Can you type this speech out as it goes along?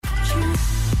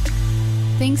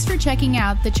Thanks for checking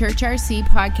out the Church RC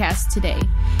podcast today.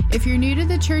 If you're new to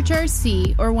the Church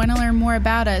RC or want to learn more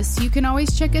about us, you can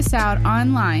always check us out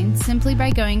online simply by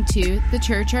going to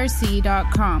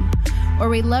thechurchrc.com. Or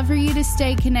we'd love for you to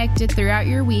stay connected throughout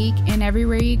your week and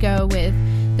everywhere you go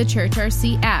with the Church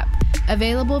RC app,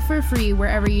 available for free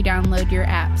wherever you download your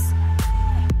apps.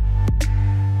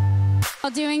 All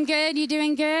doing good? You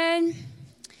doing good?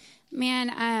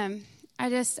 Man,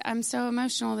 I'm so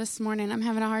emotional this morning. I'm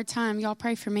having a hard time. Y'all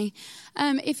pray for me.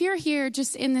 If you're here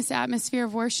just in this atmosphere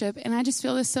of worship, and I just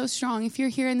feel this so strong, if you're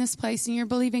here in this place and you're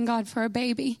believing God for a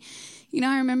baby, you know,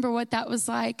 I remember what that was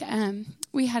like.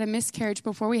 We had a miscarriage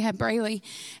before we had Brayley,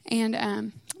 and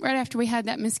right after we had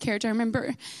that miscarriage, I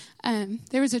remember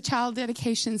there was a child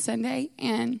dedication Sunday,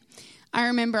 and I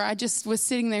remember I just was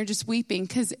sitting there just weeping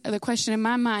because the question in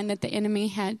my mind that the enemy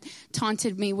had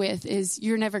taunted me with is,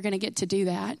 you're never going to get to do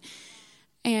that.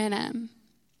 And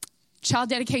child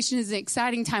dedication is an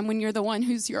exciting time when you're the one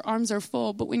your arms are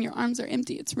full, but when your arms are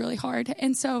empty, it's really hard.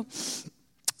 And so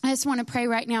I just want to pray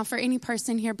right now for any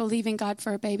person here believing God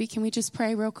for a baby. Can we just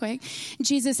pray real quick?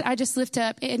 Jesus, I just lift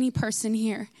up any person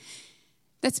here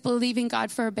that's believing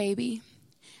God for a baby.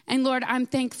 And Lord, I'm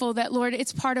thankful that, Lord,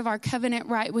 it's part of our covenant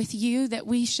right with you that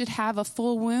we should have a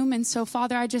full womb. And so,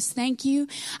 Father, I just thank you.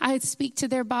 I speak to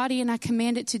their body and I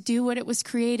command it to do what it was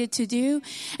created to do.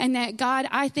 And that, God,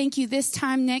 I thank you this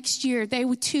time next year, they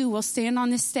too will stand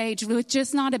on this stage with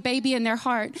just not a baby in their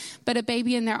heart, but a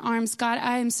baby in their arms. God,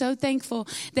 I am so thankful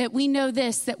that we know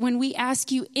this, that when we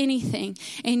ask you anything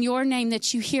in your name,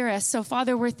 that you hear us. So,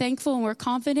 Father, we're thankful and we're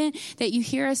confident that you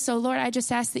hear us. So, Lord, I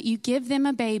just ask that you give them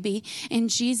a baby in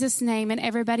Jesus' name. And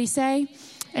everybody say,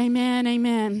 amen,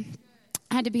 amen.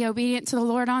 I had to be obedient to the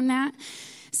Lord on that.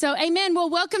 So, amen. Well,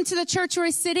 welcome to the Church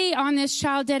Roy City on this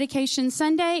Child Dedication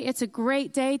Sunday. It's a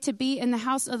great day to be in the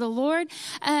house of the Lord.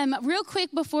 Real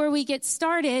quick before we get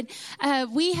started,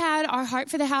 we had our Heart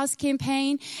for the House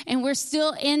campaign, and we're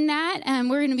still in that.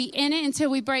 We're going to be in it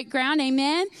until we break ground.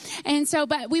 Amen. And so,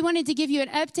 but we wanted to give you an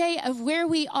update of where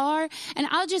we are. And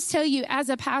I'll just tell you, as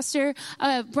a pastor,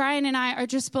 Brian and I are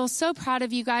just both so proud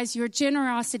of you guys. Your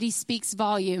generosity speaks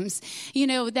volumes. You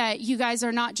know, that you guys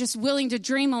are not just willing to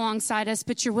dream alongside us,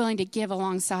 but you're willing to give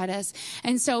alongside us.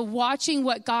 And so watching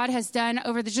what God has done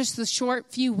over just the short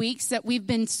few weeks that we've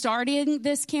been starting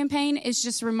this campaign is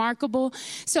just remarkable.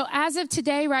 So as of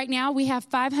today, right now, we have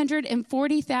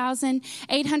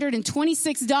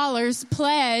 $540,826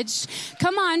 pledged.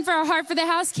 Come on for our Heart for the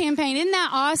House campaign. Isn't that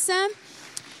awesome?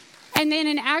 And then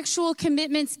in actual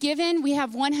commitments given, we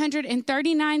have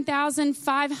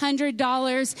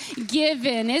 $139,500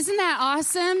 given. Isn't that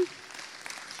awesome?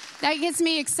 That gets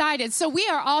me excited. So we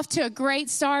are off to a great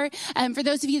start. For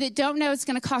those of you that don't know, it's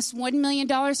going to cost $1 million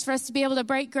for us to be able to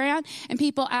break ground. And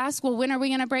people ask, well, when are we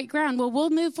going to break ground? Well,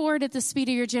 we'll move forward at the speed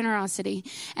of your generosity.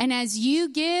 And as you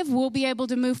give, we'll be able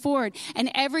to move forward. And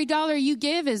every dollar you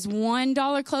give is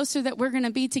 $1 closer that we're going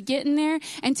to be to getting there.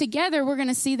 And together, we're going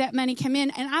to see that money come in.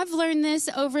 And I've learned this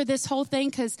over this whole thing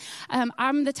because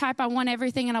I'm the type, I want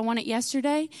everything and I want it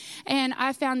yesterday. And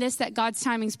I found this, that God's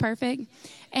timing's perfect.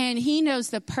 And he knows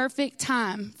the perfect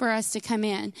time for us to come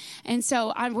in. And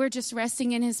so we're just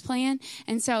resting in his plan.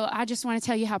 And so I just want to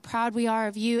tell you how proud we are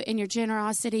of you and your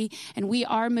generosity. And we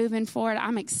are moving forward.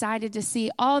 I'm excited to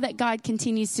see all that God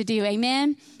continues to do.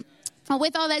 Amen. Well,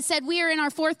 with all that said, we are in our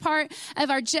fourth part of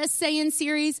our Just Sayin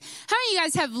series. How many of you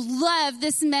guys have loved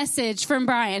this message from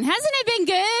Brian? Hasn't it been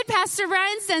good? Pastor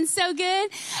Brian's done so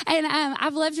good. And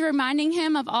I've loved reminding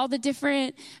him of all the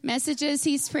different messages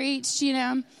he's preached, you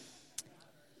know.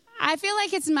 I feel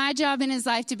like it's my job in his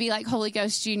life to be like Holy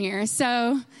Ghost Jr.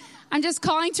 So I'm just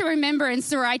calling to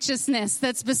remembrance the righteousness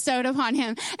that's bestowed upon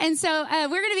him. And so we're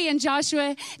going to be in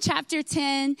Joshua chapter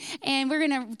 10, and we're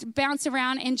going to bounce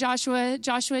around in Joshua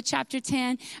chapter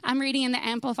 10. I'm reading in the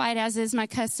Amplified, as is my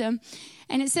custom.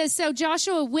 And it says, so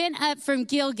Joshua went up from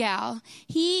Gilgal,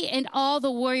 he and all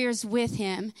the warriors with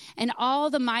him, and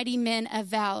all the mighty men of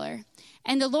valor.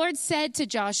 And the Lord said to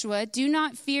Joshua, do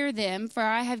not fear them, for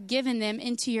I have given them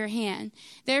into your hand.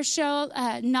 There shall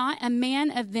not a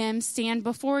man of them stand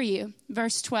before you.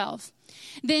 Verse 12.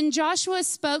 Then Joshua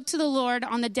spoke to the Lord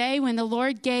on the day when the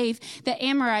Lord gave the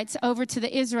Amorites over to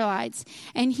the Israelites.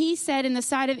 And he said in the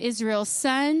sight of Israel,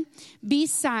 sun, be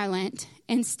silent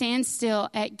and stand still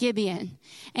at Gibeon,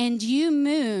 and you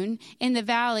moon in the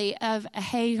valley of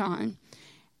Ahidon.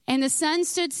 And the sun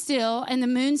stood still, and the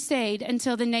moon stayed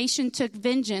until the nation took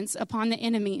vengeance upon the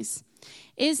enemies.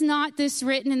 Is not this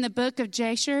written in the book of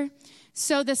Jasher?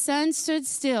 So the sun stood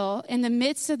still in the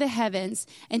midst of the heavens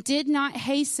and did not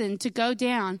hasten to go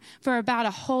down for about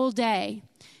a whole day.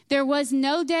 There was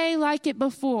no day like it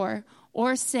before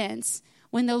or since,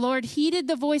 when the Lord heeded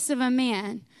the voice of a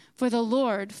man, for the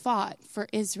Lord fought for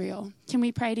Israel. Can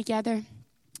we pray together?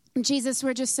 Jesus,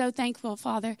 we're just so thankful,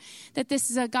 Father, that this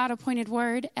is a God-appointed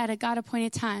word at a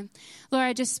God-appointed time. Lord,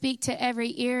 I just speak to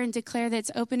every ear and declare that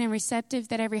it's open and receptive,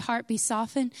 that every heart be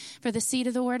softened for the seed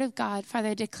of the word of God. Father,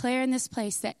 I declare in this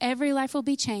place that every life will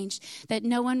be changed, that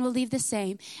no one will leave the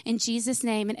same. In Jesus'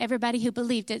 name, and everybody who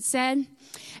believed it said,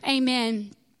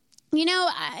 amen. You know,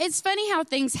 it's funny how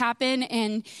things happen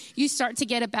and you start to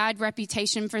get a bad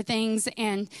reputation for things.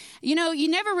 And, you know, you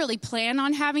never really plan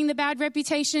on having the bad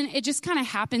reputation. It just kind of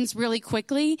happens really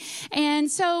quickly. And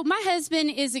so my husband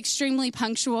is extremely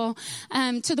punctual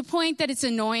to the point that it's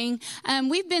annoying.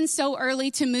 We've been so early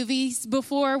to movies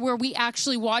before where we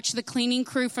actually watch the cleaning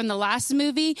crew from the last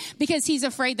movie because he's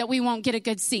afraid that we won't get a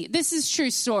good seat. This is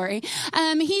true story.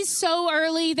 He's so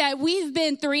early that we've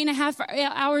been 3.5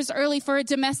 hours early for a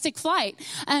domestic flight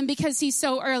because he's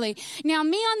so early. Now,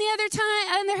 me on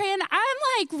the other hand, I'm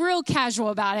like real casual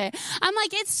about it. I'm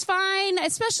like, it's fine,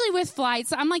 especially with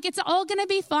flights. I'm like, it's all going to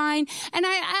be fine. And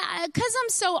because I'm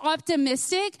so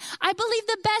optimistic, I believe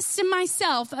the best in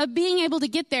myself of being able to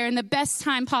get there in the best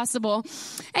time possible.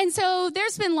 And so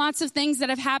there's been lots of things that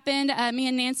have happened. Me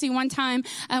and Nancy, one time,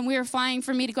 we were flying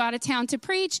for me to go out of town to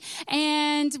preach,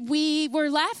 and we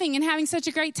were laughing and having such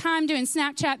a great time doing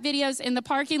Snapchat videos in the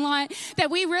parking lot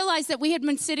that we realized that we had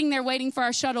been sitting there waiting for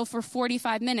our shuttle for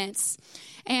 45 minutes.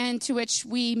 And to which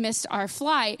we missed our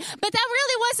flight. But that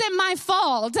really wasn't my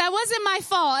fault. That wasn't my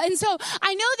fault. And so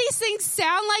I know these things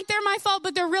sound like they're my fault,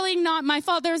 but they're really not my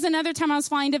fault. There was another time I was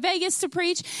flying to Vegas to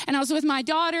preach, and I was with my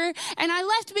daughter, and I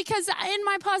left because in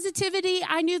my positivity,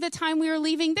 I knew the time we were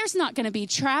leaving, there's not going to be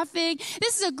traffic.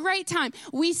 This is a great time.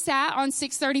 We sat on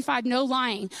 635, no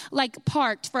lying, like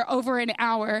parked for over an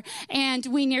hour, and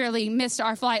we nearly missed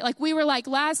our flight. Like we were like,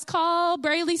 last call,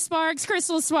 Braley Sparks,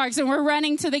 Crystal Sparks, and we're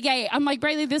running to the gate. I'm like,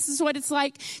 Braley, this is what it's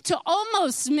like to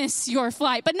almost miss your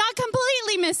flight, but not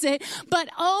completely miss it, but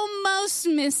almost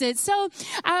miss it. So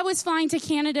I was flying to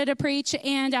Canada to preach,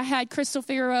 and I had Crystal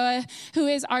Figueroa, who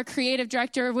is our creative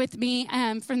director, with me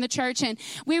from the church, and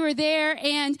we were there,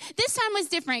 and this time was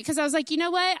different because I was like, you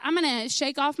know what? I'm going to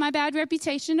shake off my bad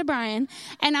reputation to Brian,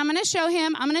 and I'm going to show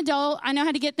him I'm an adult. I know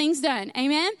how to get things done.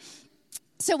 Amen?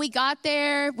 So we got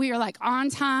there, we were like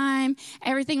on time,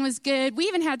 everything was good. We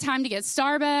even had time to get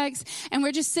Starbucks, and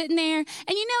we're just sitting there. And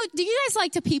you know, do you guys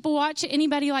like to people watch?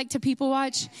 Anybody like to people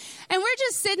watch? And we're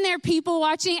just sitting there people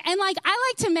watching, and like I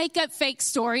like to make up fake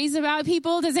stories about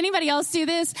people. Does anybody else do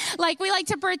this? Like we like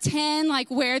to pretend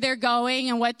like where they're going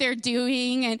and what they're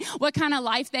doing and what kind of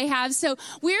life they have. So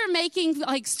we were making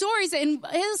like stories, and it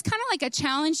was kind of like a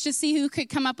challenge to see who could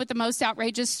come up with the most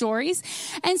outrageous stories.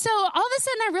 And so all of a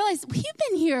sudden I realized we've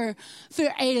been here for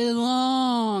a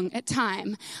long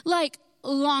time, like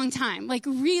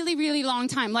really, really long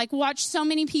time. Like watched so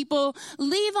many people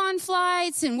leave on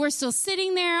flights, and we're still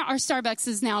sitting there. Our Starbucks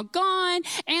is now gone,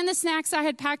 and the snacks I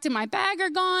had packed in my bag are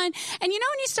gone. And you know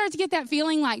when you start to get that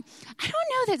feeling like, I don't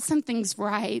know that something's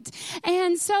right.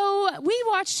 And so we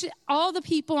watched all the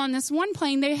people on this one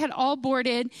plane. They had all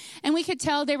boarded, and we could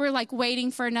tell they were like waiting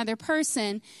for another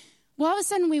person. Well, all of a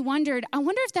sudden we wondered, I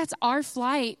wonder if that's our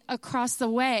flight across the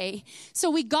way.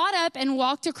 So we got up and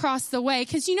walked across the way,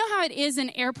 because you know how it is in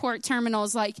airport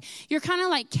terminals, like you're kind of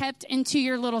like kept into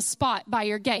your little spot by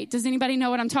your gate. Does anybody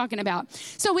know what I'm talking about?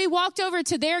 So we walked over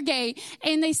to their gate,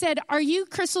 and they said, are you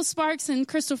Crystal Sparks and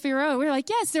Crystal Figueroa? We were like,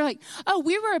 yes. They're like, oh,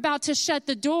 we were about to shut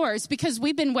the doors because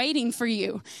we've been waiting for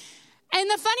you. And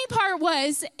the funny part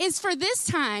is for this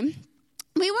time,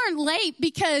 we weren't late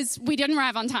because we didn't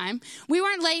arrive on time. We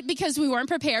weren't late because we weren't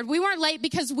prepared. We weren't late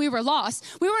because we were lost.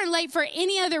 We weren't late for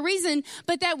any other reason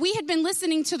but that we had been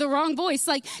listening to the wrong voice.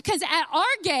 Like, because at our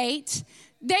gate,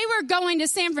 they were going to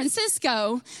San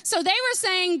Francisco. So they were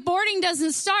saying boarding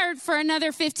doesn't start for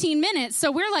another 15 minutes.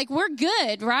 So we're like, we're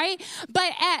good, right?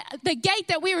 But at the gate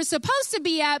that we were supposed to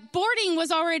be at, boarding was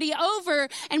already over,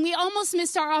 and we almost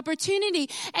missed our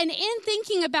opportunity. And in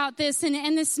thinking about this and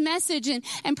this message and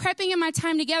prepping in my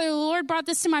time together, the Lord brought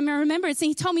this to my remembrance. And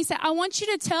he told me, he said, I want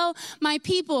you to tell my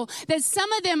people that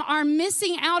some of them are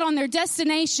missing out on their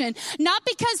destination, not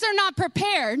because they're not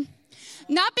prepared,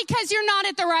 not because you're not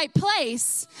at the right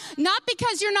place, not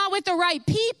because you're not with the right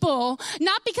people,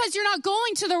 not because you're not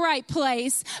going to the right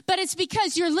place, but it's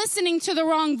because you're listening to the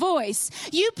wrong voice.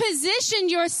 You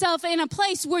positioned yourself in a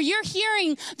place where you're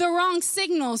hearing the wrong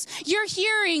signals. You're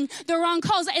hearing the wrong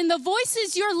calls. And the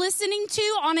voices you're listening to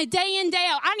on a day in, day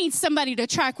out, I need somebody to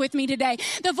track with me today.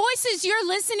 The voices you're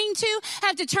listening to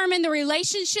have determined the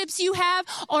relationships you have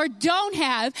or don't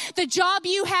have, the job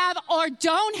you have or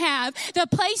don't have, the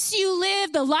place you live,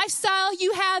 the lifestyle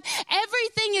you have.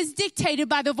 Everything is dictated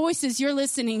by the voices you're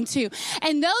listening to.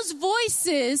 And those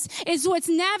voices is what's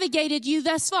navigated you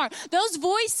thus far. Those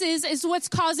voices is what's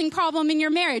causing problem in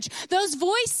your marriage. Those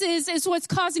voices is what's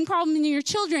causing problem in your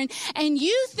children. And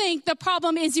you think the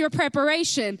problem is your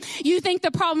preparation. You think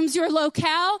the problem's your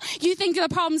locale. You think the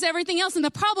problem's everything else. And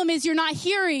the problem is you're not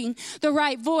hearing the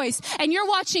right voice. And you're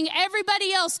watching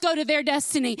everybody else go to their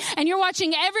destiny. And you're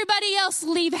watching everybody else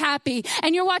leave happy.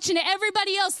 And you're watching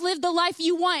everybody else live the life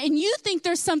you want. And you think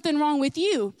there's something wrong with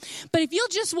you. But if you'll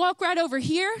just walk right over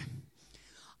here,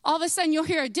 all of a sudden you'll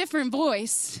hear a different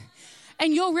voice.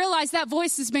 And you'll realize that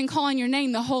voice has been calling your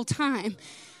name the whole time.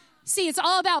 See, it's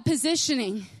all about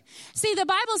positioning. See, the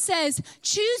Bible says,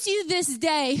 choose you this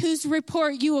day whose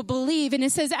report you will believe. And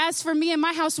it says, as for me and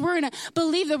my house, we're going to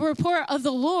believe the report of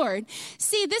the Lord.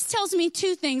 See, this tells me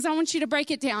two things. I want you to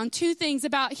break it down. Two things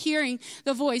about hearing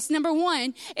the voice. Number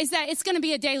one is that it's going to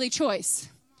be a daily choice.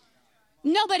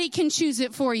 Nobody can choose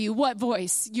it for you, what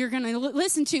voice you're going to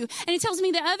listen to. And it tells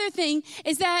me the other thing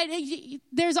is that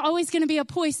there's always going to be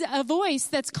a voice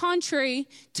that's contrary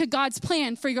to God's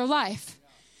plan for your life.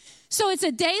 So it's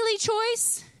a daily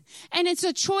choice. And it's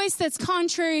a choice that's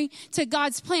contrary to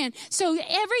God's plan. So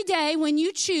every day when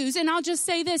you choose, and I'll just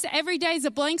say this, every day is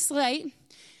a blank slate,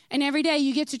 and every day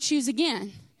you get to choose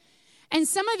again. And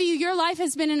some of you, your life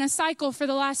has been in a cycle for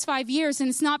the last 5 years, and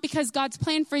it's not because God's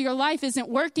plan for your life isn't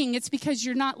working. It's because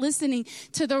you're not listening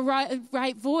to the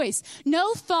right voice.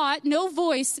 No thought, no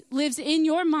voice lives in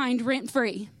your mind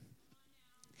rent-free.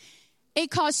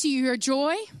 It costs you your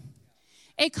joy.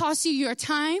 It costs you your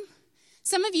time.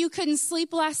 Some of you couldn't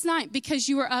sleep last night because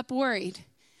you were up worried.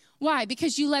 Why?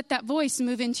 Because you let that voice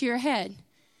move into your head.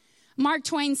 Mark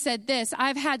Twain said this,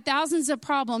 I've had thousands of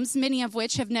problems, many of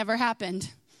which have never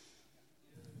happened.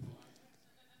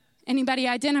 Anybody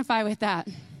identify with that?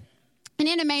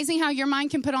 Isn't it amazing how your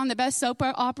mind can put on the best soap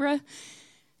opera?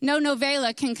 No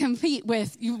novella can compete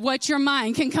with what your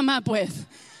mind can come up with.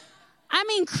 I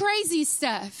mean, crazy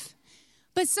stuff.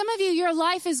 But some of you, your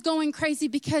life is going crazy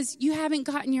because you haven't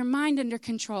gotten your mind under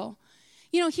control.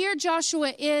 You know, here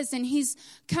Joshua is, and he's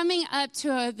coming up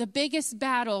to the biggest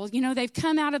battle. You know, they've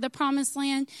come out of the promised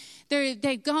land.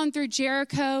 They've gone through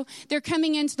Jericho. They're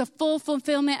coming into the full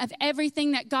fulfillment of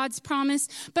everything that God's promised.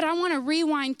 But I want to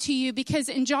rewind to you because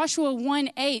in Joshua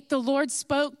 1:8, the Lord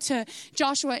spoke to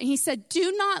Joshua, and he said,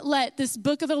 do not let this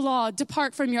book of the law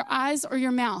depart from your eyes or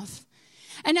your mouth.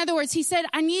 In other words, he said,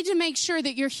 I need to make sure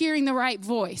that you're hearing the right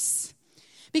voice.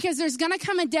 Because there's going to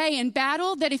come a day in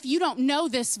battle that if you don't know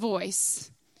this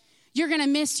voice, you're going to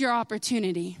miss your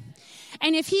opportunity.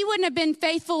 And if he wouldn't have been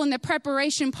faithful in the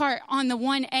preparation part on the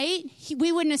 1:8,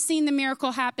 we wouldn't have seen the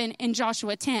miracle happen in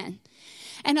Joshua 10.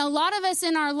 And a lot of us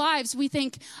in our lives, we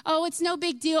think, oh, it's no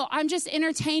big deal. I'm just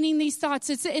entertaining these thoughts.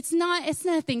 It's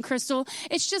nothing, Crystal.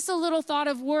 It's just a little thought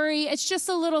of worry. It's just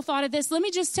a little thought of this. Let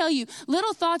me just tell you,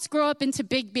 little thoughts grow up into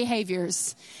big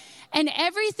behaviors. And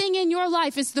everything in your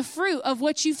life is the fruit of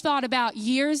what you've thought about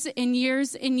years and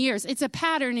years and years. It's a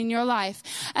pattern in your life.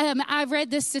 I've read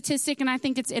this statistic, and I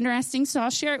think it's interesting, so I'll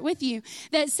share it with you,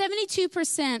 that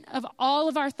 72% of all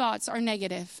of our thoughts are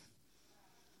negative.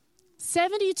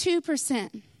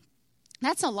 72%.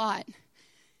 That's a lot.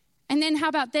 And then how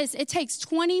about this? It takes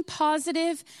 20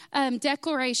 positive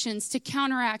declarations to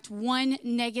counteract one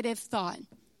negative thought.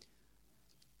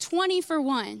 20 for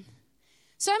one.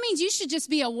 So that means you should just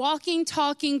be a walking,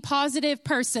 talking, positive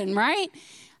person, right?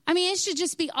 I mean, it should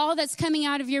just be all that's coming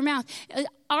out of your mouth.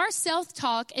 Our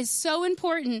self-talk is so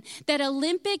important that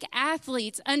Olympic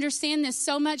athletes understand this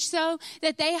so much so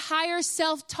that they hire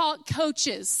self-talk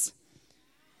coaches.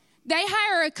 They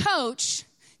hire a coach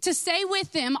to stay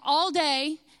with them all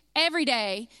day, every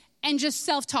day, and just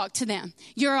self-talk to them.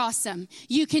 You're awesome.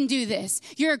 You can do this.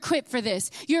 You're equipped for this.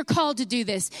 You're called to do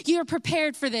this. You're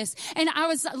prepared for this. And I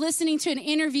was listening to an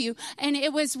interview, and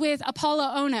it was with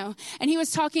Apollo Ono. And he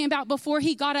was talking about before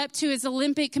he got up to his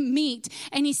Olympic meet.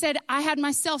 And he said, I had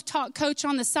my self-talk coach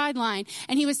on the sideline.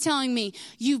 And he was telling me,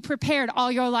 you prepared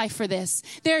all your life for this.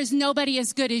 There is nobody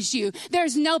as good as you.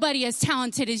 There's nobody as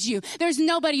talented as you. There's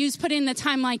nobody who's put in the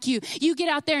time like you. You get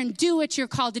out there and do what you're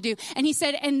called to do. And he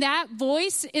said, and that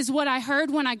voice is what I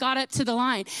heard when I got up to the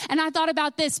line. And I thought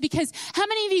about this because how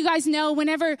many of you guys know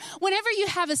whenever you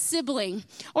have a sibling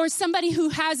or somebody who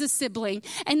has a sibling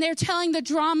and they're telling the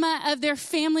drama of their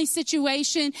family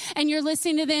situation and you're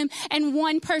listening to them and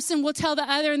one person will tell the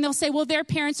other and they'll say, well, their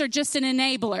parents are just an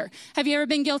enabler. Have you ever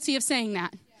been guilty of saying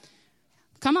that?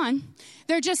 Come on.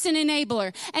 They're just an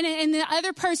enabler. And the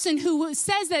other person who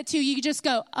says that to you, you just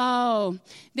go, oh,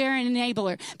 they're an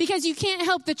enabler. Because you can't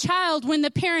help the child when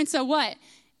the parents are what?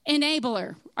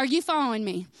 Enabler. Are you following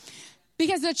me?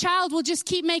 Because the child will just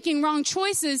keep making wrong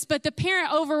choices, but the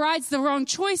parent overrides the wrong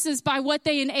choices by what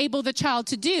they enable the child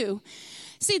to do.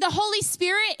 See, the Holy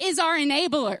Spirit is our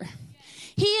enabler.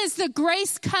 He is the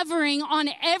grace covering on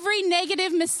every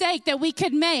negative mistake that we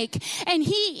could make. And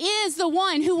he is the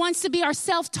one who wants to be our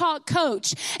self-taught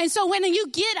coach. And so when you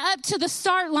get up to the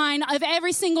start line of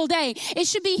every single day, it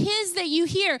should be his that you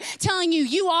hear telling you,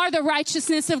 you are the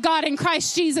righteousness of God in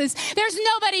Christ Jesus. There's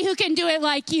nobody who can do it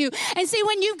like you. And see,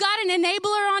 when you've got an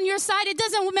enabler on your side, it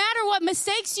doesn't matter what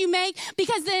mistakes you make,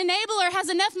 because the enabler has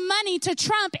enough money to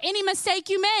trump any mistake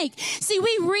you make. See,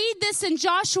 we read this in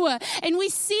Joshua and we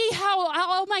see how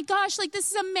oh my gosh, like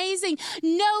this is amazing.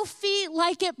 No feat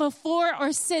like it before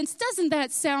or since. Doesn't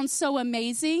that sound so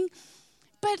amazing?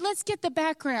 But let's get the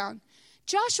background.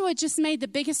 Joshua just made the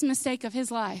biggest mistake of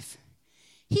his life.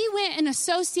 He went and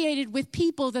associated with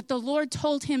people that the Lord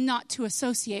told him not to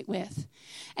associate with.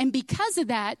 And because of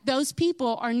that, those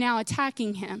people are now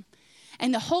attacking him.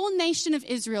 And the whole nation of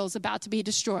Israel is about to be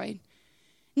destroyed.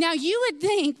 Now, you would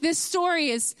think this story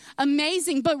is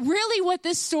amazing, but really what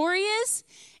this story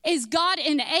is God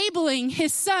enabling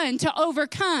his son to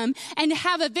overcome and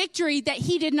have a victory that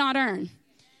he did not earn.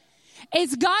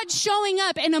 It's God showing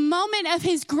up in a moment of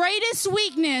his greatest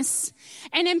weakness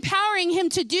and empowering him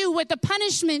to do what the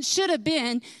punishment should have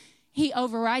been. He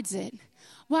overrides it.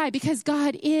 Why? Because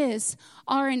God is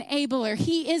our enabler.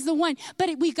 He is the one. But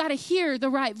we've got to hear the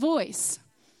right voice.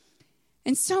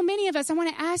 And so many of us, I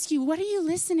want to ask you, what are you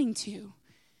listening to?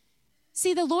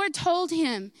 See, the Lord told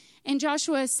him in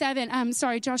Joshua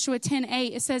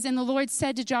 10:8, it says, and the Lord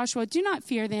said to Joshua, do not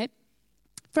fear them,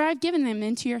 for I have given them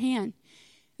into your hand.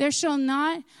 There shall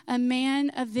not a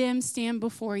man of them stand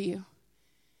before you.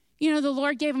 You know, the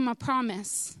Lord gave him a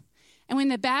promise. And when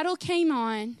the battle came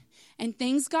on and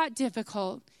things got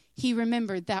difficult, he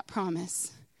remembered that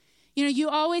promise. You know, you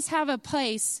always have a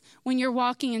place when you're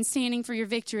walking and standing for your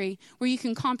victory where you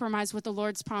can compromise what the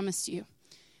Lord's promised you.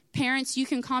 Parents, you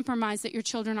can compromise that your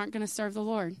children aren't going to serve the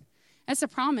Lord. That's a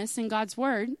promise in God's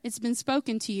word. It's been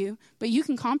spoken to you, but you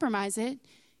can compromise it.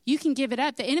 You can give it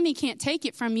up. The enemy can't take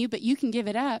it from you, but you can give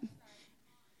it up.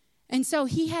 And so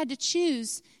he had to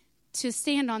choose to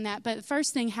stand on that. But the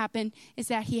first thing happened is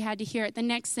that he had to hear it. The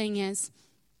next thing is,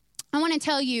 I want to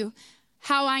tell you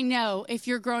how I know if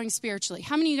you're growing spiritually.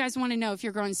 How many of you guys want to know if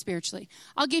you're growing spiritually?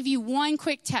 I'll give you one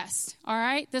quick test, all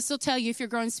right? This will tell you if you're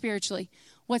growing spiritually.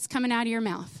 What's coming out of your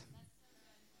mouth?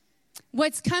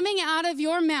 What's coming out of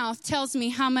your mouth tells me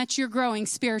how much you're growing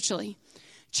spiritually.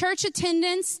 Church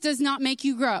attendance does not make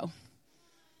you grow.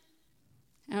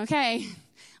 Okay.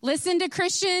 Listen to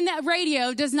Christian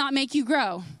radio does not make you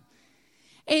grow.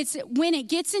 It's when it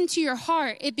gets into your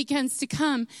heart, it begins to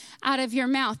come out of your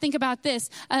mouth. Think about this.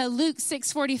 Luke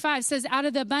 6:45 says, out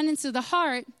of the abundance of the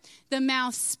heart, the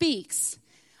mouth speaks.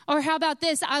 Or how about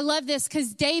this? I love this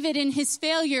because David in his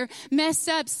failure messed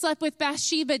up, slept with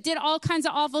Bathsheba, did all kinds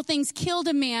of awful things, killed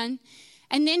a man.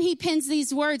 And then he pens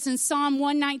these words in Psalm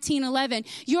 119:11.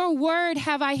 Your word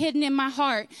have I hidden in my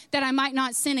heart that I might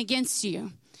not sin against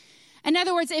you. In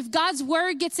other words, if God's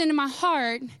word gets into my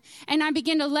heart and I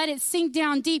begin to let it sink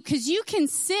down deep, because you can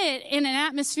sit in an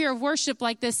atmosphere of worship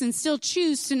like this and still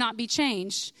choose to not be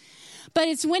changed. But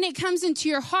it's when it comes into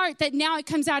your heart that now it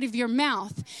comes out of your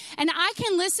mouth. And I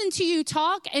can listen to you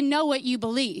talk and know what you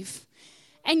believe.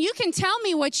 And you can tell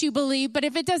me what you believe, but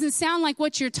if it doesn't sound like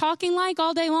what you're talking like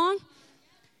all day long,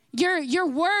 your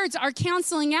words are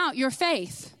canceling out your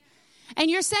faith. And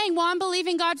you're saying, well, I'm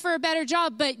believing God for a better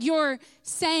job, but you're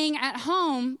saying at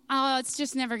home, oh, it's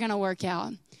just never going to work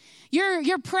out.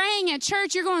 You're praying at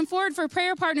church. You're going forward for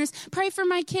prayer partners. Pray for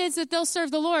my kids that they'll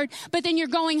serve the Lord. But then you're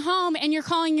going home and you're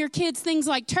calling your kids things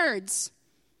like turds.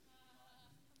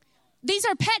 These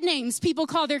are pet names people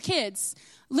call their kids.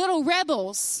 Little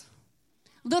rebels,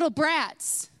 little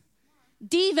brats,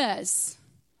 divas.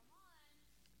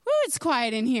 Woo, it's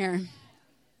quiet in here.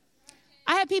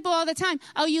 I have people all the time.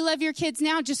 Oh, you love your kids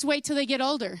now. Just wait till they get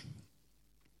older.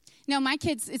 No, my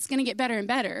kids, it's going to get better and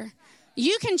better.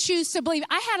 You can choose to believe.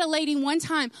 I had a lady one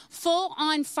time full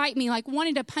on fight me, like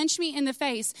wanted to punch me in the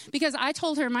face because I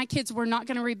told her my kids were not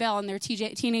going to rebel in their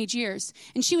teenage years.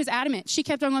 And she was adamant. She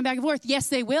kept on going back and forth. Yes,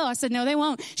 they will. I said, no, they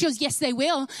won't. She goes, yes, they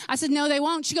will. I said, no, they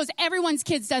won't. She goes, everyone's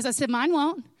kids does. I said, mine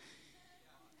won't.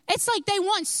 It's like they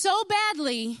want so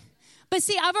badly. But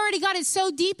see, I've already got it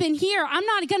so deep in here, I'm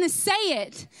not going to say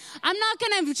it. I'm not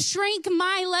going to shrink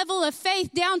my level of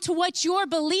faith down to what you're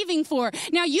believing for.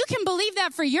 Now, you can believe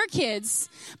that for your kids.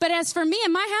 But as for me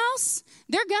and my house,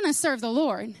 they're going to serve the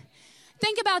Lord.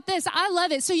 Think about this. I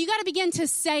love it. So you got to begin to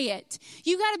say it.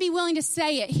 You got to be willing to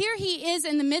say it. Here he is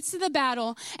in the midst of the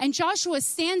battle, and Joshua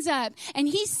stands up, and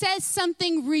he says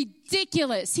something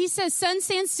ridiculous. He says, sun,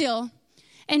 stand still,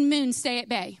 and moon, stay at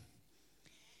bay.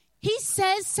 He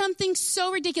says something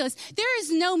so ridiculous. There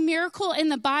is no miracle in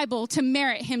the Bible to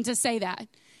merit him to say that.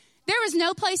 There is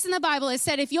no place in the Bible that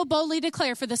said, if you'll boldly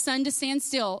declare for the sun to stand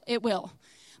still, it will.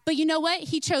 But you know what?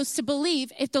 He chose to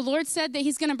believe. If the Lord said that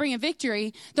he's going to bring a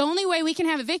victory, the only way we can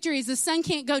have a victory is the sun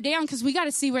can't go down because we got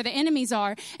to see where the enemies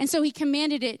are. And so he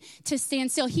commanded it to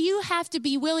stand still. You have to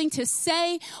be willing to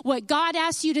say what God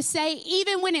asks you to say,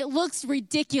 even when it looks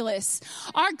ridiculous.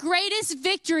 Our greatest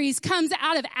victories comes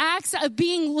out of acts of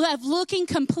looking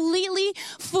completely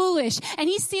foolish. And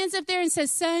he stands up there and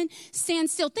says, son, stand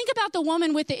still. Think about the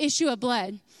woman with the issue of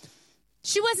blood.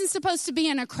 She wasn't supposed to be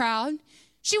in a crowd.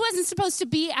 She wasn't supposed to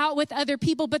be out with other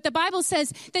people, but the Bible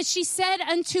says that she said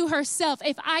unto herself,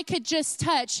 if I could just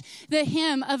touch the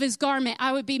hem of his garment,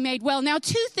 I would be made well. Now,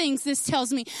 two things this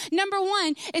tells me. Number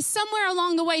one is somewhere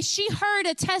along the way, she heard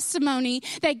a testimony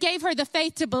that gave her the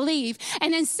faith to believe.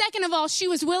 And then second of all, she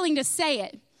was willing to say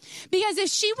it. Because if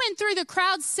she went through the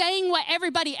crowd saying what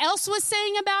everybody else was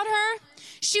saying about her,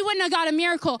 she wouldn't have got a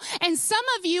miracle. And some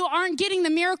of you aren't getting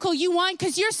the miracle you want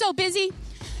because you're so busy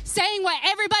saying what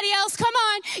everybody else, come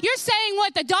on, you're saying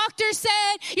what the doctor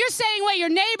said, you're saying what your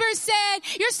neighbors said,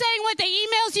 you're saying what the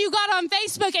emails you got on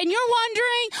Facebook, and you're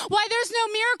wondering why there's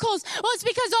no miracles. Well, it's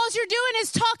because all you're doing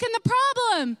is talking the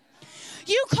problem.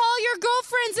 You call your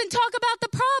girlfriends and talk about the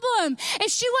problem.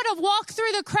 If she would have walked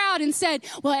through the crowd and said,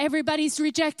 well, everybody's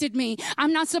rejected me.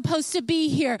 I'm not supposed to be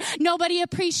here. Nobody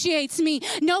appreciates me.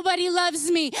 Nobody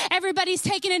loves me. Everybody's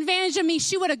taking advantage of me.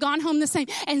 She would have gone home the same.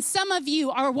 And some of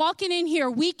you are walking in here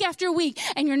week after week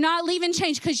and you're not leaving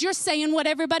change because you're saying what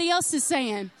everybody else is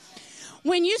saying.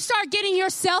 When you start getting your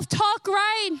self-talk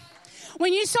right,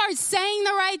 when you start saying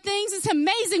the right things, it's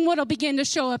amazing what'll begin to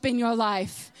show up in your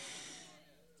life.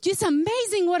 Just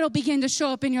amazing what will begin to show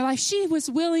up in your life. She was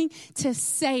willing to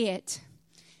say it.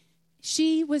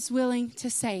 She was willing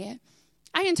to say it.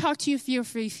 I can talk to you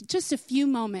for just a few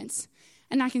moments,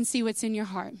 and I can see what's in your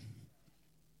heart.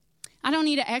 I don't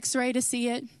need an x-ray to see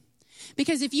it,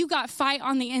 because if you got fight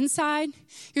on the inside,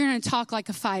 you're going to talk like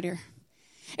a fighter.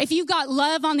 If you got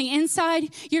love on the inside,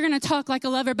 you're going to talk like a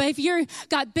lover. But if you've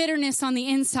got bitterness on the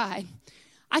inside,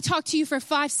 I talk to you for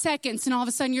 5 seconds and all of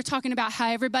a sudden you're talking about how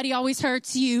everybody always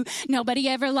hurts you. Nobody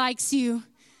ever likes you.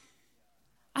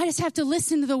 I just have to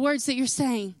listen to the words that you're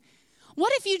saying.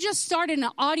 What if you just started an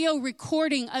audio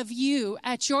recording of you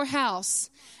at your house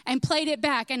and played it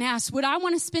back and asked, would I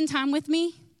want to spend time with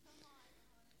me?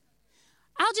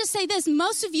 I'll just say this.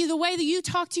 Most of you, the way that you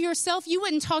talk to yourself, you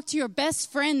wouldn't talk to your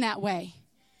best friend that way.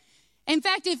 In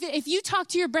fact, if you talk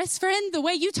to your best friend the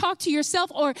way you talk to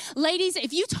yourself, or ladies,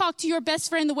 if you talk to your best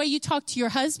friend the way you talk to your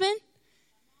husband,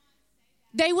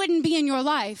 they wouldn't be in your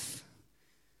life.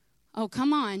 Oh,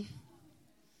 come on.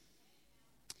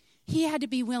 He had to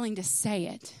be willing to say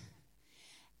it.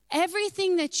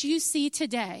 Everything that you see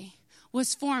today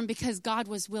was formed because God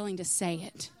was willing to say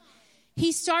it.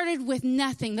 He started with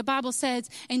nothing. The Bible says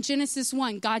in Genesis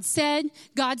 1, God said,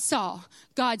 God saw.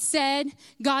 God said,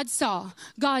 God saw.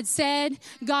 God said,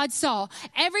 God saw.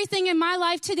 Everything in my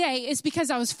life today is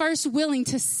because I was first willing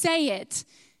to say it,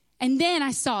 and then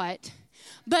I saw it.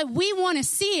 But we want to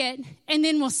see it, and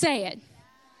then we'll say it.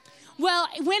 Well,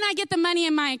 when I get the money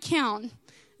in my account,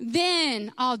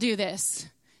 then I'll do this.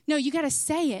 No, you got to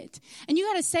say it. And you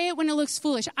got to say it when it looks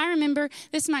foolish. I remember,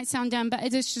 this might sound dumb, but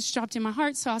it just dropped in my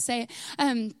heart, so I'll say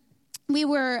it. We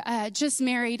were just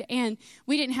married, and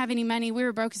we didn't have any money. We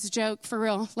were broke as a joke, for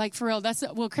real. Like, for real.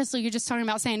 Well, Crystal, you're just talking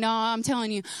about saying, no, I'm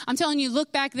telling you,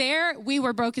 look back there, we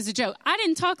were broke as a joke. I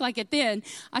didn't talk like it then.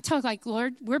 I talk like,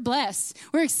 Lord, we're blessed.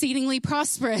 We're exceedingly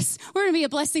prosperous. We're going to be a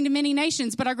blessing to many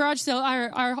nations. But our garage sale,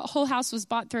 our whole house was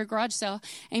bought through a garage sale.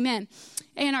 Amen.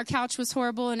 And our couch was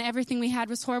horrible, and everything we had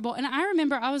was horrible. And I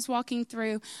remember I was walking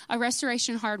through a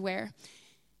Restoration Hardware,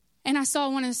 and I saw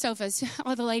one of the sofas.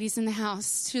 All the ladies in the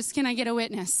house, just, can I get a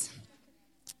witness?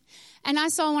 And I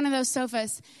saw one of those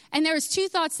sofas, and there was 2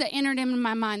 thoughts that entered into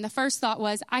my mind. The first thought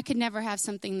was, I could never have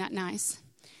something that nice.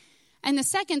 And the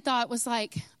second thought was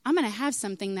like, I'm going to have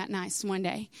something that nice one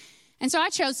day. And so I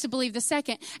chose to believe the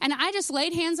second. And I just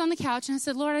laid hands on the couch and I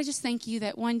said, Lord, I just thank you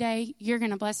that one day you're going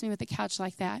to bless me with a couch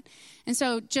like that. And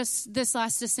so just this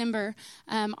last December,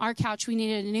 our couch, we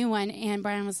needed a new one. And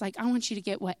Brian was like, I want you to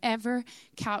get whatever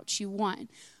couch you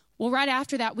want. Well, right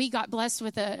after that, we got blessed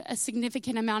with a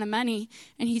significant amount of money.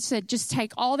 And he said, just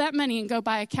take all that money and go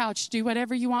buy a couch. Do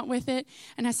whatever you want with it.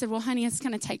 And I said, well, honey, it's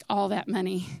going to take all that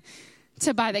money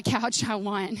to buy the couch I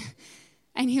want.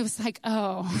 And he was like,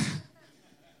 oh.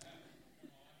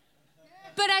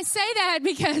 But I say that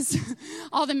because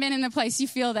all the men in the place, you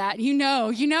feel that. You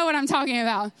know what I'm talking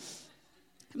about.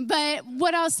 But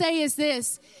what I'll say is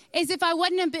this, is if I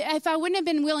wouldn't have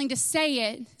been willing to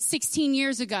say it 16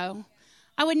 years ago,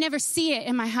 I would never see it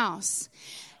in my house.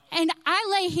 And I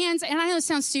lay hands, and I know it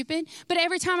sounds stupid, but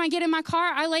every time I get in my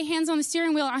car, I lay hands on the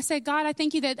steering wheel. I say, God, I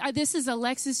thank you that this is a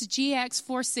Lexus GX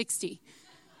 460.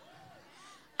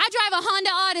 I drive a Honda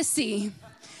Odyssey,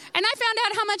 and I found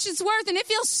out how much it's worth, and it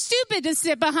feels stupid to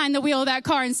sit behind the wheel of that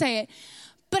car and say it.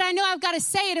 But I know I've got to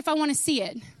say it if I want to see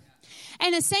it.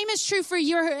 And the same is true for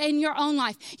in your own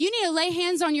life. You need to lay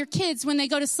hands on your kids when they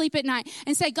go to sleep at night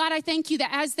and say, God, I thank you that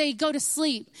as they go to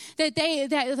sleep, that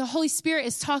the Holy Spirit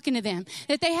is talking to them,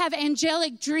 that they have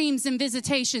angelic dreams and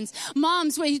visitations.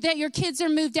 Moms, that your kids are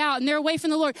moved out and they're away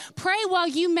from the Lord. Pray while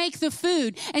you make the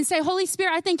food and say, Holy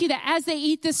Spirit, I thank you that as they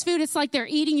eat this food, it's like they're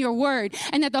eating your word,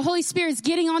 and that the Holy Spirit is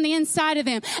getting on the inside of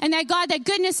them, and that God, that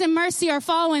goodness and mercy are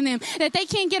following them, that they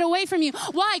can't get away from you.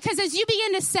 Why? Because as you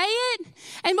begin to say it,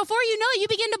 and before you know it, you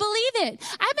begin to believe it.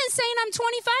 I've been saying I'm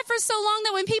 25 for so long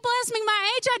that when people ask me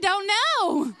my age, I don't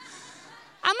know.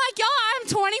 I'm like, y'all, I'm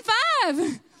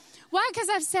 25. Why? Because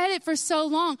I've said it for so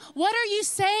long. What are you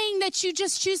saying that you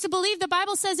just choose to believe? The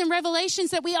Bible says in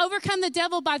Revelations that we overcome the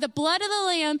devil by the blood of the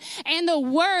Lamb and the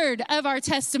word of our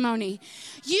testimony.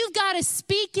 You've got to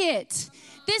speak it.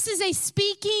 This is a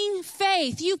speaking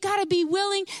faith. You've got to be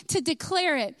willing to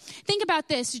declare it. Think about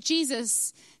this.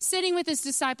 Jesus, sitting with his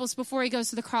disciples before he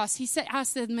goes to the cross, he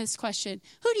asked them this question: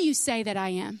 who do you say that I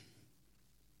am?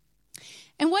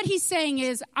 And what he's saying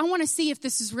is, I want to see if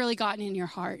this has really gotten in your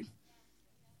heart.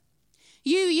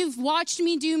 You've watched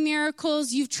me do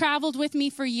miracles. You've traveled with me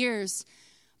for years.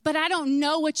 But I don't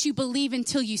know what you believe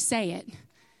until you say it.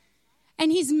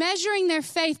 And he's measuring their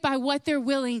faith by what they're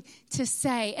willing to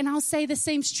say. And I'll say the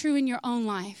same's true in your own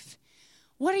life.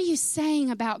 What are you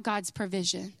saying about God's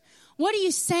provision? What are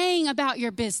you saying about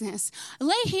your business?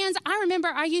 Lay hands. I remember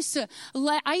I used to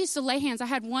lay hands. I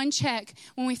had one check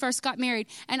when we first got married,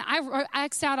 and I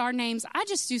X'd out our names. I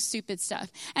just do stupid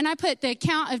stuff. And I put the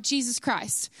account of Jesus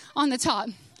Christ on the top.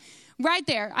 Right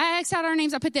there. I X'd out our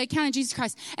names. I put the account of Jesus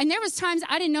Christ. And there was times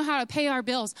I didn't know how to pay our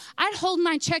bills. I'd hold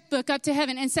my checkbook up to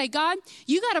heaven and say, God,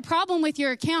 you got a problem with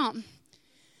your account.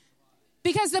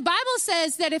 Because the Bible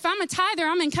says that if I'm a tither,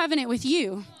 I'm in covenant with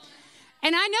you.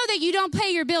 And I know that you don't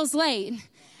pay your bills late.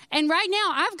 And right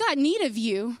now, I've got need of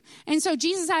you. And so,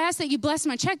 Jesus, I ask that you bless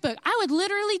my checkbook. I would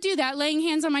literally do that, laying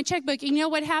hands on my checkbook. And you know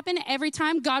what happened? Every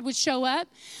time God would show up.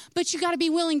 But you got to be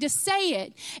willing to say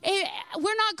it.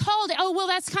 We're not called, oh, well,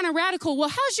 that's kind of radical. Well,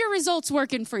 how's your results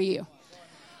working for you?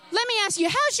 Let me ask you,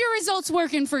 how's your results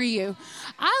working for you?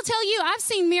 I'll tell you, I've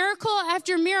seen miracle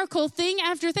after miracle, thing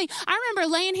after thing. I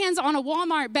remember laying hands on a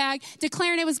Walmart bag,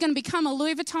 declaring it was going to become a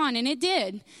Louis Vuitton, and it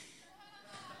did.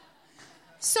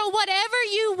 So whatever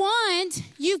you want,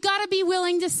 you've got to be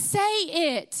willing to say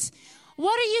it.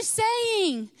 What are you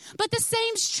saying? But the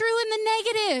same's true in the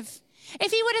negative.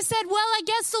 If he would have said, well, I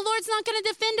guess the Lord's not going to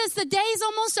defend us. The day's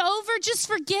almost over. Just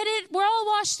forget it. We're all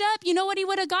washed up. You know what he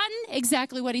would have gotten?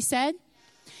 Exactly what he said.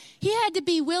 He had to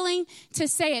be willing to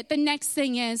say it. The next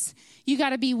thing is you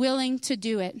got to be willing to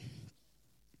do it.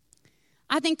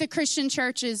 I think the Christian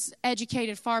church is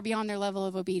educated far beyond their level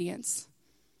of obedience.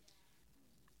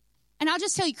 And I'll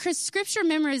just tell you, scripture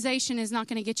memorization is not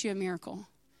going to get you a miracle.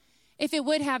 If it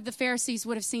would have, the Pharisees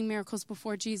would have seen miracles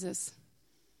before Jesus.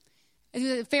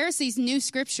 The Pharisees knew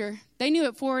scripture. They knew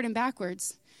it forward and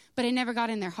backwards, but it never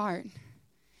got in their heart.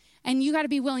 And you got to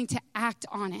be willing to act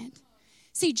on it.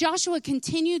 See, Joshua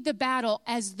continued the battle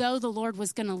as though the Lord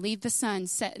was going to leave the sun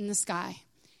set in the sky.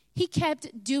 He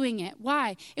kept doing it.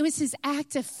 Why? It was his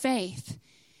act of faith.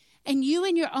 And you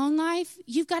in your own life,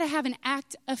 you've got to have an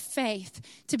act of faith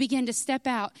to begin to step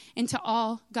out into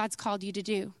all God's called you to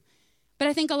do. But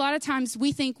I think a lot of times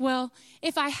we think, well,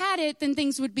 if I had it, then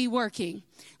things would be working.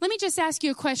 Let me just ask you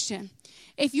a question.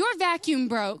 If your vacuum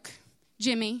broke,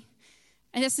 Jimmy,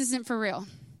 and this isn't for real,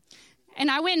 and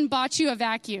I went and bought you a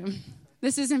vacuum.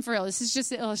 This isn't for real. This is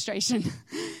just an illustration.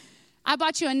 I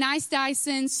bought you a nice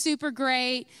Dyson, super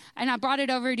great, and I brought it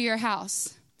over to your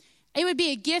house. It would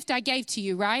be a gift I gave to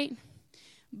you, right?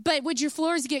 But would your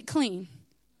floors get clean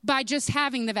by just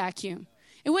having the vacuum?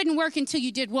 It wouldn't work until you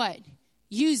did what?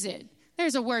 Use it.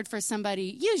 There's a word for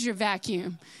somebody. Use your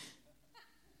vacuum.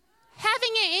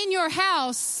 Having it in your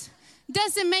house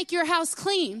doesn't make your house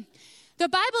clean. The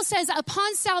Bible says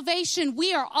upon salvation,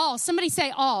 we are all, somebody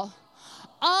say all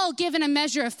given a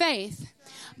measure of faith.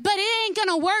 But it ain't going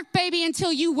to work, baby,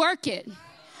 until you work it.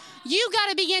 You got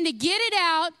to begin to get it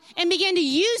out and begin to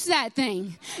use that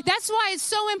thing. That's why it's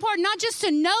so important, not just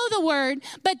to know the word,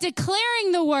 but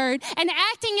declaring the word and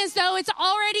acting as though it's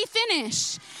already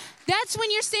finished. That's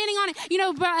when you're standing on it. You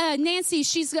know, Nancy,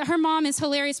 her mom is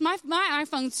hilarious. My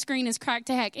iPhone screen is cracked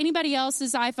to heck. Anybody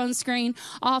else's iPhone screen,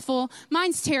 awful.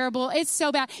 Mine's terrible. It's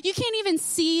so bad. You can't even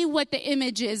see what the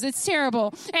image is. It's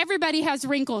terrible. Everybody has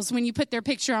wrinkles when you put their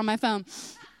picture on my phone.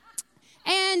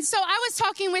 And so I was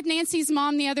talking with Nancy's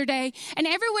mom the other day, and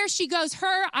everywhere she goes,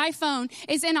 her iPhone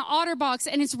is in an OtterBox,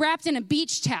 and it's wrapped in a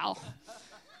beach towel.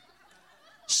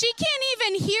 She can't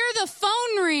even hear the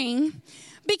phone ring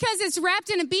because it's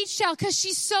wrapped in a beach towel because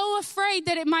she's so afraid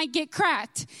that it might get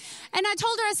cracked. And I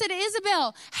told her, I said,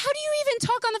 Isabel, how do you even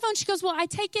talk on the phone? She goes, well, I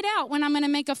take it out when I'm going to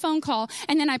make a phone call,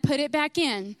 and then I put it back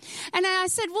in. And I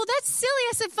said, well, that's silly.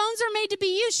 I said, phones are made to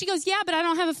be used. She goes, yeah, but I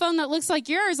don't have a phone that looks like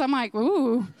yours. I'm like,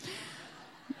 ooh.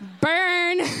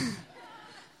 Burn.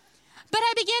 But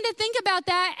I began to think about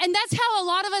that, and that's how a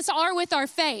lot of us are with our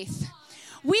faith.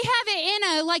 We have it in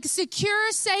a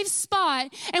secure, safe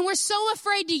spot, and we're so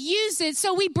afraid to use it,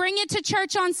 so we bring it to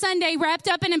church on Sunday wrapped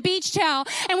up in a beach towel,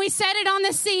 and we set it on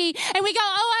the seat, and we go,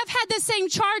 oh, I've had the same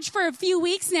charge for a few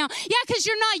weeks now. Yeah, because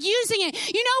you're not using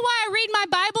it. You know why I read my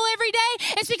Bible every day?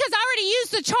 It's because I already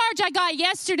used the charge I got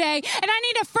yesterday, and I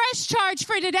need a fresh charge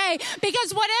for today,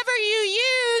 because whatever you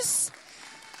use...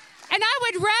 And I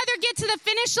would rather get to the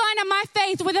finish line of my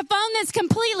faith with a phone that's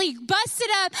completely busted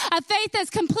up, a faith that's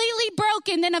completely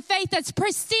broken, than a faith that's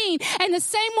pristine. And the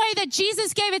same way that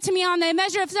Jesus gave it to me on the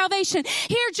measure of salvation,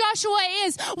 here Joshua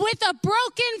is with a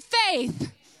broken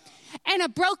faith. And a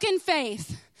broken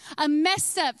faith. A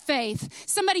messed up faith.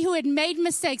 Somebody who had made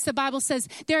mistakes. The Bible says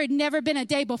there had never been a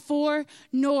day before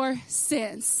nor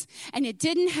since. And it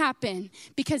didn't happen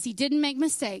because he didn't make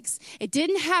mistakes. It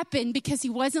didn't happen because he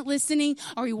wasn't listening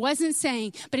or he wasn't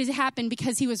saying, but it happened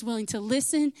because he was willing to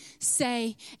listen,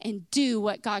 say, and do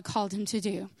what God called him to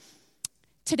do.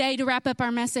 Today, to wrap up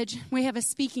our message, we have a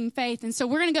speaking faith. And so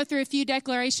we're going to go through a few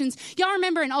declarations. Y'all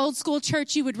remember in old school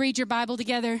church, you would read your Bible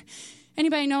together.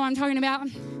 Anybody know what I'm talking about?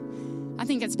 I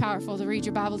think it's powerful to read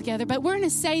your Bible together, but we're going to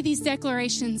say these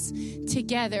declarations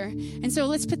together. And so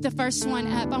let's put the first one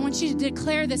up. I want you to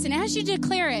declare this. And as you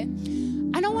declare it,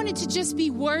 I don't want it to just be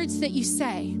words that you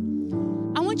say.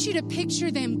 I want you to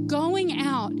picture them going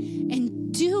out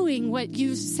and doing what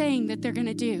you're saying that they're going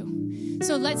to do.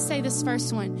 So let's say this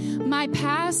first one. My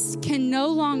past can no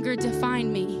longer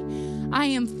define me. I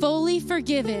am fully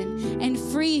forgiven and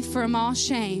free from all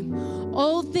shame.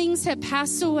 Old things have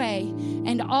passed away,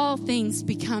 and all things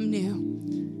become new.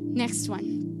 Next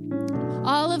one.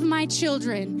 All of my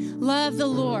children love the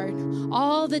Lord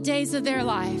all the days of their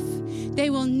life. They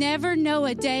will never know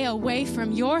a day away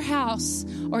from your house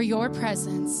or your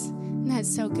presence. Isn't that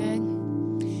so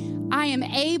good? I am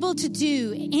able to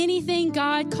do anything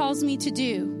God calls me to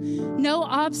do. No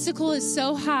obstacle is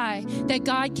so high that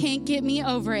God can't get me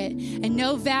over it, and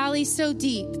no valley so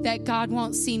deep that God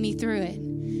won't see me through it.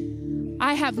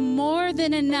 I have more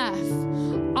than enough.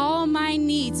 All my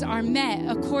needs are met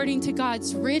according to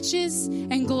God's riches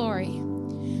and glory.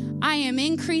 I am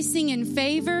increasing in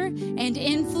favor and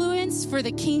influence for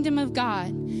the kingdom of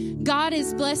God. God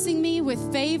is blessing me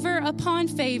with favor upon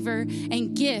favor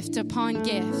and gift upon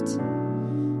gift.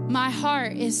 My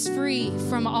heart is free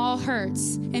from all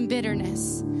hurts and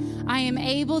bitterness. I am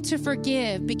able to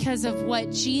forgive because of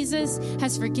what Jesus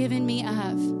has forgiven me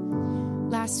of.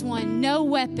 Last one. No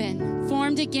weapon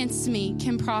formed against me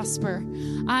can prosper.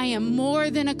 I am more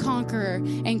than a conqueror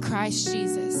in Christ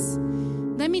Jesus.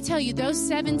 Let me tell you, those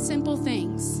 7 simple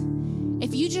things,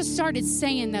 if you just started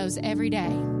saying those every day,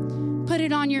 put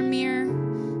it on your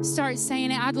mirror, start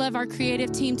saying it. I'd love our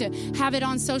creative team to have it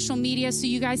on social media so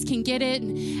you guys can get it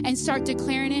and start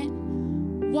declaring it.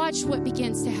 Watch what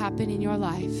begins to happen in your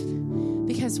life.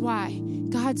 Because why?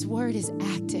 God's word is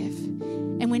active.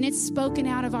 And when it's spoken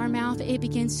out of our mouth, it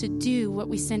begins to do what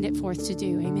we send it forth to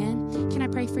do. Amen. Can I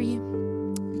pray for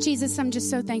you? Jesus, I'm just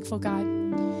so thankful, God,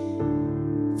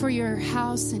 for your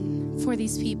house and for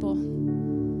these people.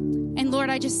 And Lord,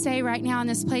 I just say right now in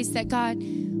this place that, God,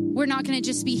 we're not going to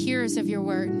just be hearers of your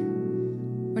word.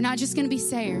 We're not just going to be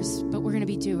sayers, but we're going to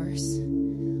be doers.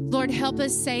 Lord, help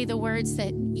us say the words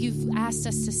that you've asked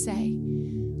us to say.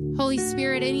 Holy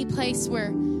Spirit, any place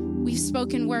where we've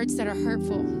spoken words that are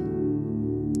hurtful,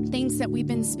 things that we've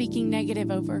been speaking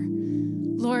negative over,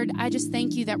 Lord, I just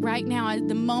thank you that right now, at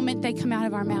the moment they come out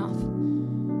of our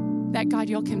mouth, that God,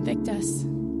 you'll convict us.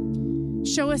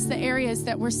 Show us the areas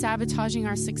that we're sabotaging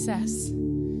our success.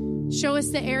 Show us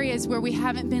the areas where we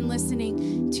haven't been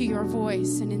listening to your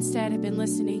voice and instead have been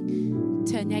listening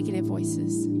to negative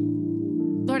voices.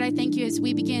 Lord, I thank you as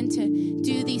we begin to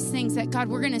do these things that, God,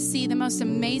 we're going to see the most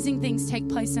amazing things take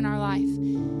place in our life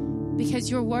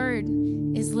because your word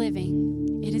is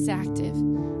living, it is active,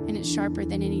 and it's sharper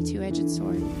than any two-edged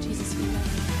sword. Jesus, we love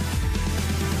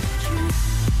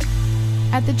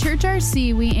you. At the Church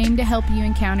RC, we aim to help you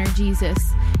encounter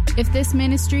Jesus. If this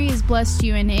ministry has blessed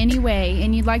you in any way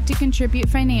and you'd like to contribute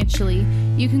financially,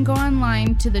 you can go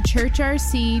online to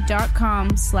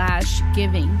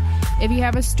thechurchrc.com/giving. If you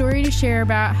have a story to share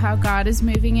about how God is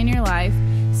moving in your life,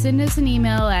 send us an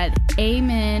email at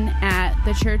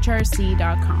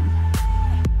amen@thechurchrc.com.